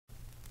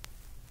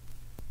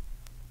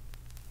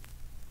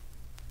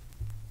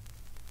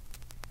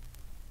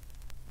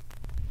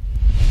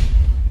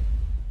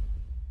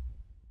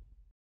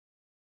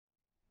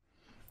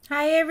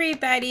Hi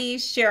everybody,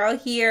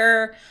 Cheryl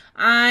here.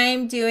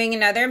 I'm doing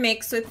another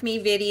Mix With Me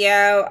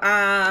video.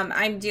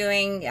 I'm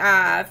doing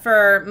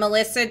for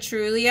Melissa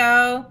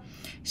Trujillo.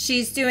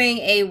 She's doing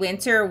a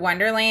Winter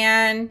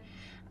Wonderland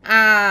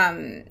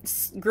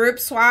group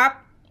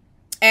swap.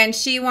 And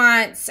she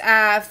wants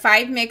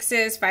 5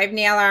 mixes, 5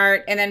 nail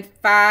art, and then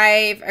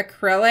 5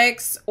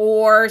 acrylics.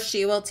 Or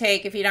she will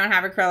take, if you don't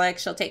have acrylics,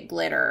 she'll take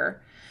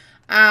glitter.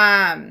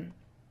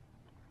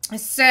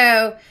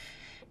 So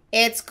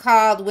it's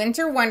called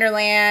Winter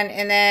Wonderland,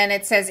 and then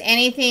it says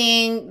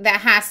anything that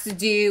has to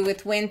do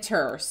with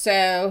winter.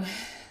 So,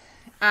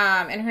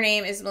 and her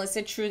name is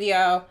Melissa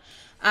Trujillo.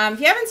 If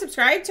you haven't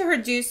subscribed to her,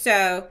 do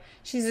so.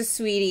 She's a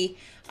sweetie.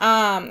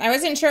 I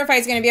wasn't sure if I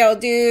was going to be able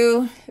to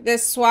do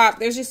this swap.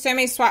 There's just so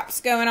many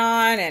swaps going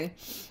on, and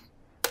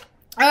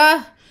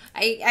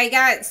I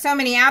got so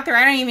many out there.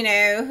 I don't even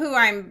know who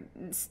I'm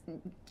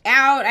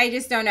out. I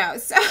just don't know.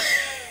 So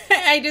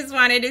I just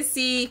wanted to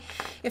see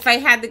if I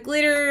had the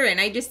glitter, and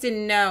I just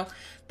didn't know.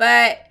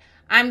 But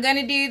I'm going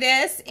to do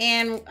this,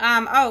 and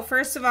oh,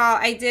 first of all,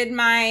 I did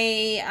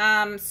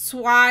my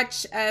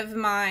swatch of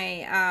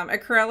my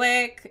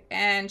acrylic,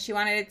 and she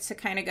wanted it to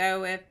kind of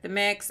go with the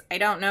mix. I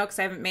don't know because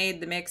I haven't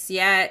made the mix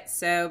yet,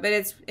 so, but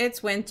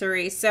it's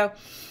wintry. So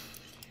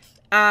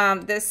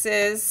this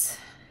is,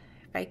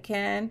 if I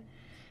can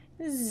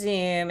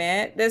zoom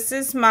it, this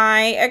is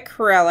my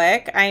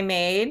acrylic I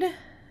made.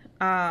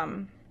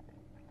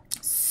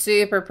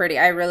 Super pretty.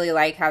 I really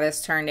like how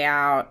this turned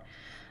out.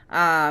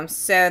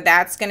 So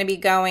that's going to be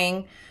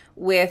going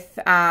with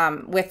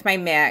my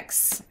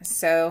mix.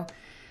 So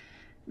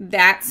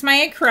that's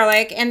my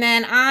acrylic, and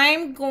then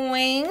I'm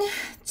going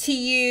to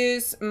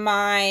use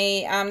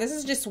my this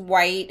is just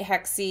white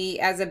hexy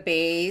as a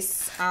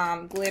base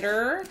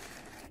glitter,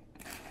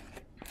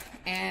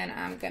 and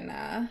I'm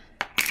gonna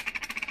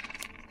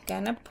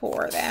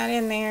pour that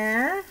in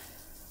there,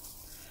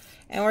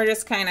 and we're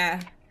just kind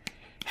of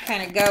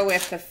go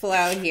with the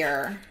flow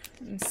here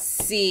and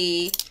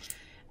see.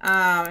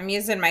 I'm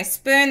using my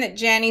spoon that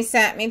Jenny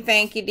sent me.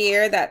 Thank you,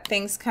 dear. That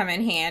thing's come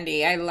in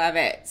handy. I love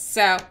it.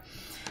 So,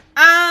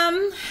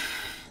 I'm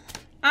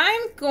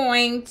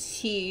going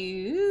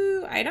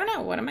to, I don't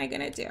know, what am I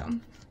going to do?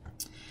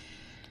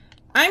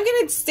 I'm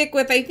going to stick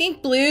with, I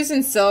think, blues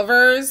and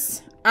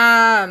silvers.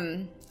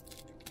 Yeah,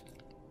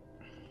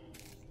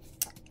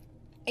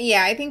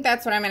 I think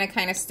that's what I'm going to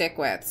kind of stick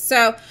with.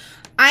 So,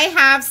 I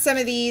have some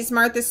of these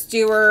Martha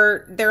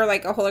Stewart. They're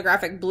like a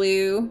holographic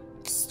blue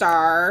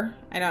star.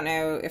 I don't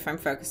know if I'm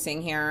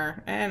focusing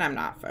here, and I'm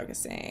not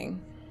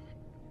focusing.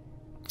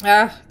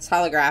 It's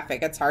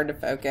holographic. It's hard to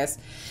focus.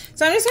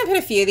 So I'm just going to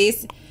put a few of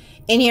these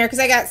in here because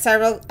I got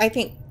several, I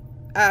think,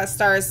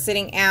 stars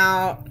sitting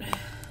out.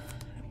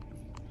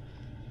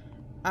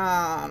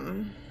 I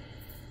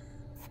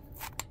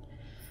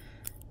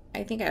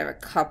think I have a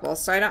couple,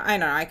 so I don't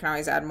know. I can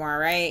always add more,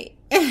 right?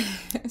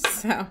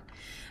 So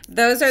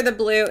those are the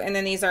blue, and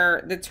then these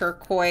are the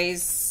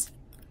turquoise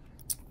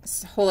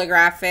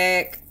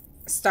holographic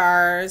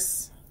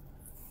stars.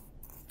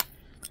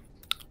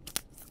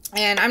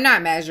 And I'm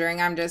not measuring,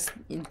 I'm just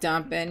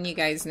dumping. You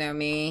guys know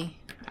me.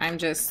 I'm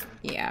just,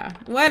 yeah,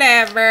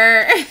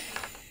 whatever.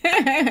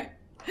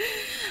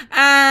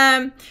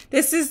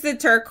 This is the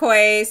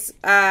turquoise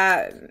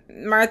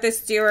Martha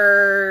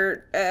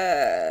Stewart.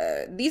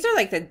 These are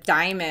like the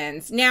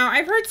diamonds. Now,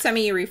 I've heard some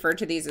of you refer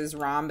to these as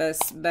rhombus,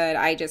 but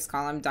I just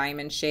call them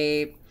diamond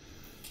shape.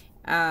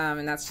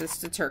 And that's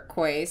just a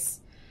turquoise.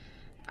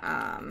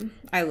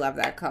 I love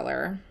that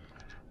color.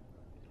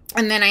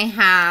 And then I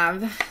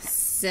have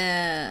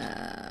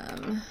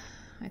some,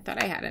 I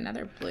thought I had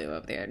another blue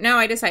over there. No,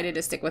 I decided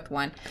to stick with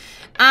one.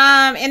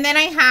 And then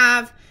I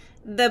have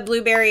the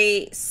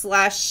blueberry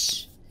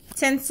slush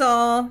tinsel.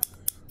 I'm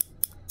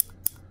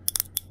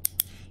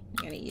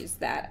going to use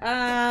that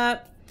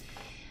up.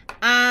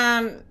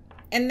 And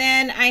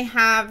then I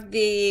have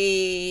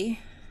the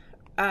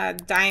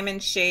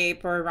diamond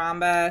shape or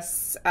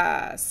rhombus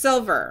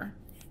silver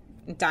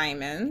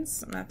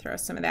diamonds. I'm going to throw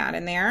some of that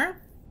in there.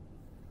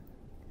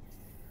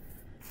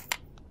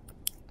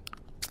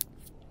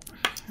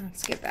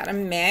 Let's give that a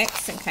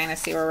mix and kind of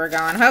see where we're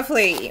going.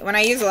 Hopefully, when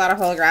I use a lot of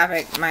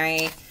holographic,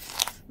 my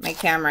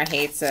camera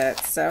hates it.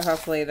 So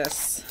hopefully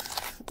this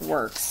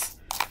works.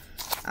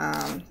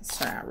 It's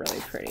turned out really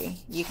pretty.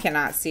 You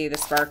cannot see the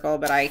sparkle,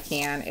 but I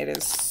can. It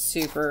is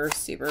super,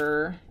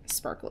 super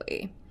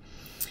sparkly.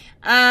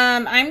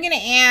 I'm going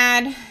to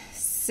add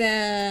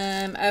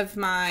some of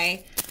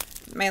my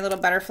little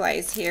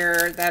butterflies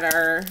here that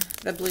are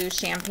the blue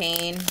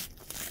champagne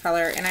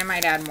color, and I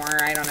might add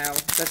more. I don't know.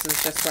 This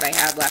is just what I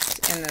have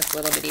left in this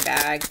little bitty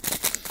bag.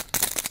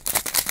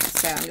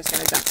 So I'm just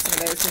going to dump some of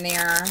those in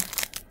there.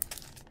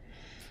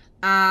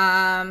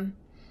 I'm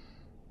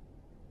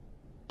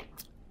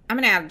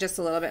going to add just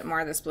a little bit more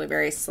of this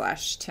blueberry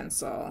slush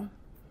tinsel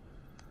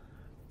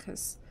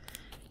because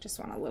I just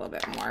want a little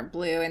bit more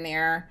blue in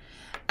there.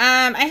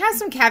 I have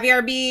some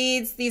caviar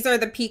beads. These are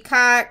the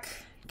peacock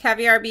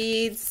caviar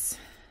beads.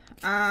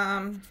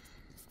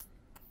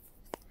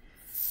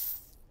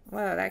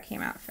 Whoa, that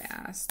came out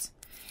fast.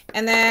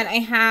 And then I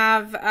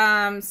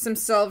have some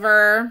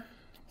silver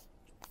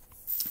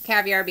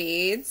caviar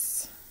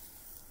beads.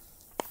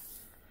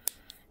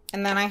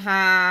 And then I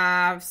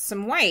have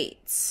some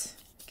white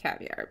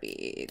caviar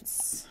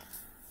beads.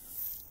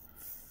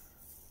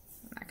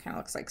 And that kind of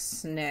looks like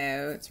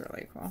snow. It's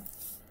really cool.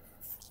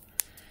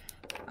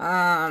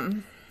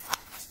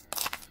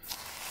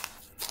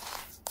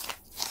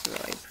 It's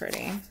really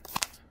pretty.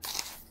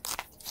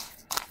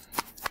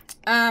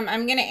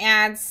 I'm gonna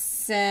add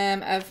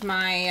some of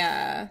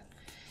my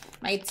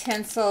my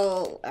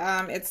tinsel.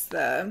 It's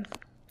the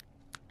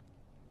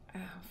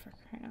for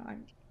crying out loud.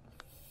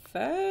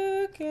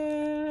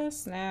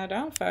 Focus. No,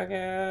 don't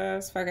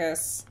focus.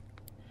 Focus.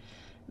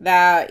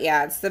 That,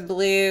 yeah, it's the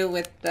blue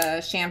with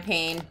the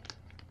champagne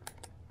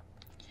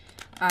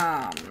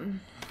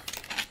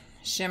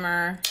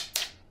shimmer.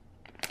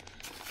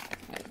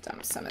 I'm gonna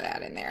dump some of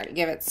that in there to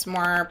give it some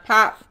more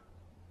pop.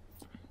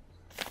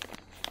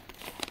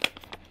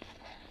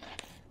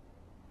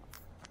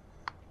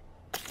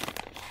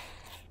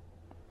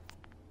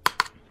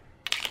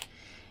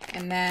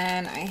 And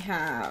then I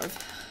have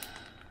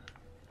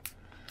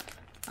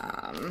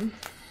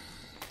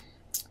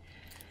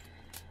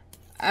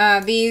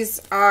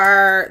these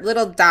are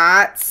little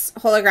dots,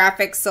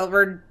 holographic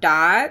silver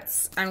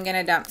dots. I'm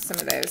gonna dump some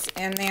of those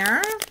in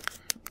there.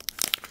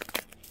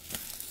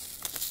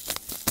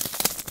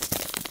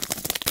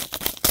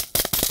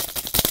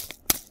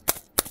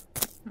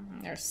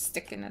 They're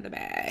sticking to the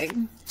bag.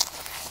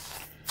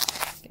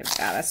 Give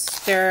that a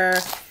stir.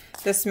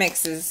 This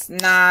mix is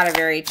not a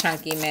very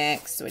chunky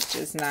mix, which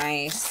is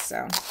nice.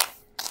 So,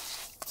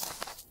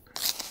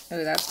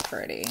 oh, that's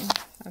pretty.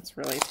 That's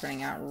really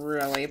turning out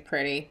really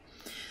pretty.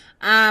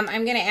 I'm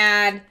going to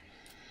add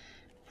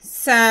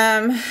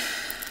some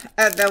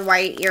of the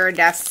white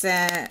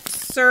iridescent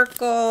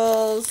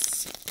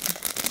circles.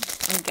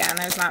 Again,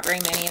 there's not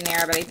very many in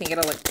there, but I think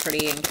it'll look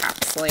pretty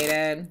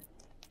encapsulated.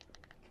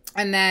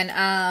 And then,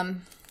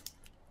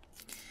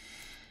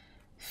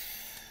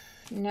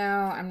 no,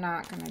 I'm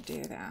not going to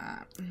do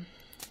that.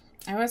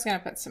 I was going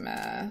to put some,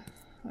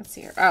 let's see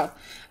here. Oh,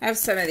 I have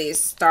some of these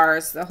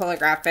stars, the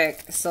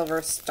holographic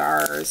silver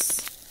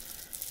stars.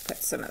 Put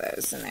some of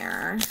those in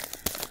there.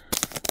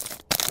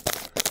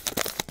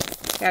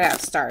 Gotta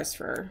have stars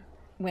for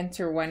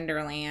Winter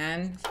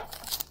Wonderland.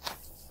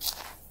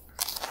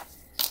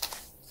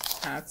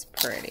 That's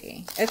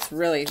pretty. It's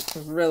really,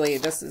 really,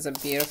 this is a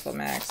beautiful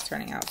mix,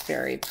 turning out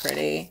very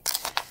pretty.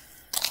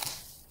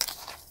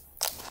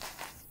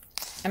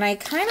 And I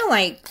kind of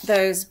like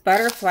those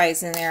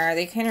butterflies in there.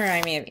 They kind of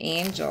remind me of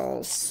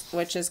angels,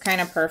 which is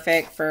kind of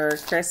perfect for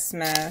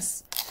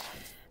Christmas.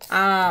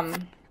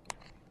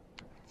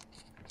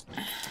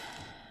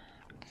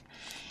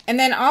 And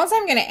then all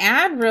I'm going to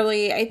add,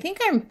 really, I think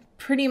I'm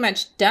pretty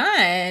much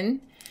done.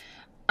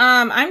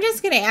 I'm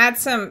just going to add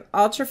some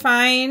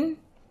ultrafine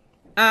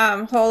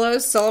holo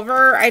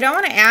silver. I don't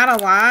want to add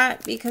a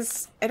lot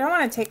because I don't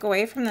want to take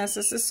away from this.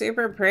 This is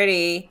super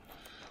pretty.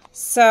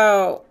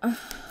 So I'm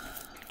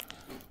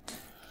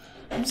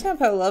just going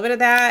to put a little bit of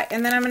that,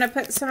 and then I'm going to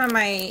put some of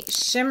my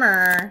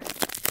shimmer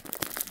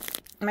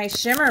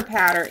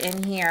powder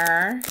in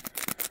here.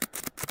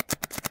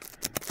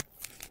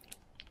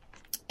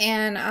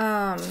 And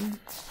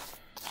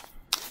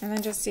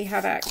then just see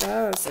how that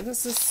goes. So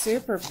this is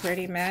super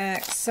pretty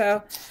mix.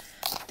 So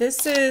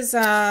this is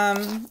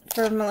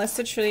for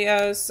Melissa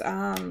Trujillo's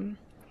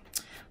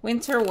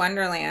Winter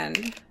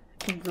Wonderland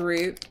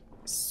group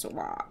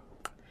swap.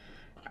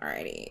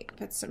 Alrighty,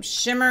 put some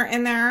shimmer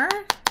in there.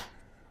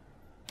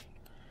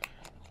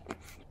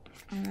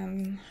 And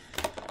then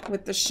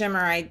with the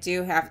shimmer, I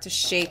do have to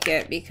shake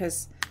it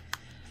because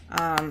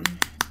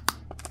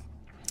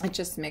it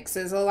just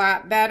mixes a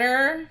lot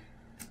better.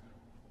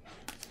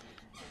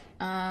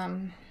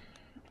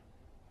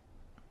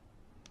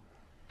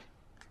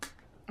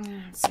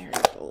 Let's see, here's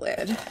the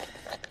lid.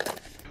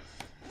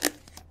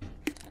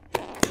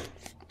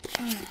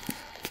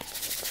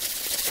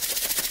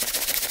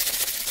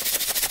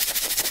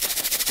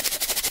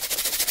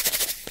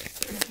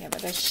 Give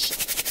it a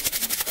shake.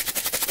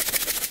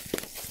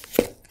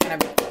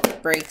 Kind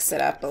of breaks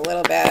it up a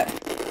little bit.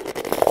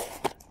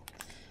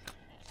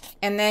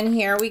 And then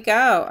here we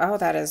go. Oh,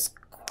 that is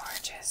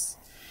gorgeous.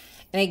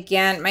 And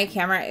again, my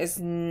camera is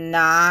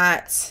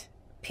not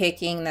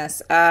picking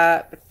this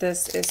up.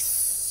 This is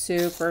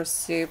super,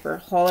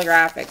 super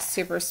holographic,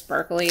 super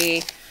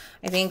sparkly.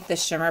 I think the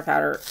shimmer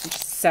powder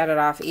set it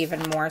off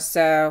even more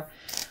so.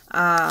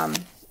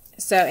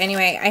 So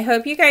anyway, I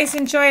hope you guys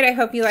enjoyed. I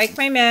hope you like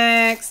my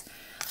mix.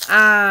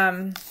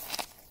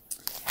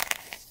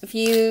 If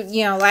you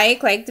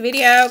like the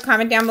video,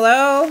 comment down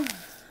below.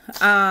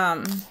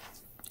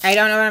 I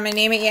don't know what I'm going to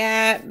name it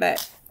yet,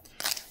 but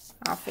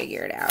I'll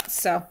figure it out.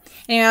 So,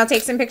 anyway, I'll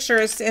take some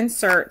pictures to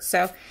insert.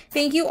 So,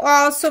 thank you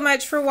all so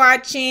much for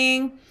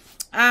watching.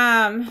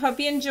 Hope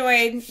you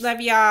enjoyed.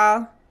 Love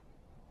y'all.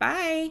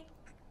 Bye.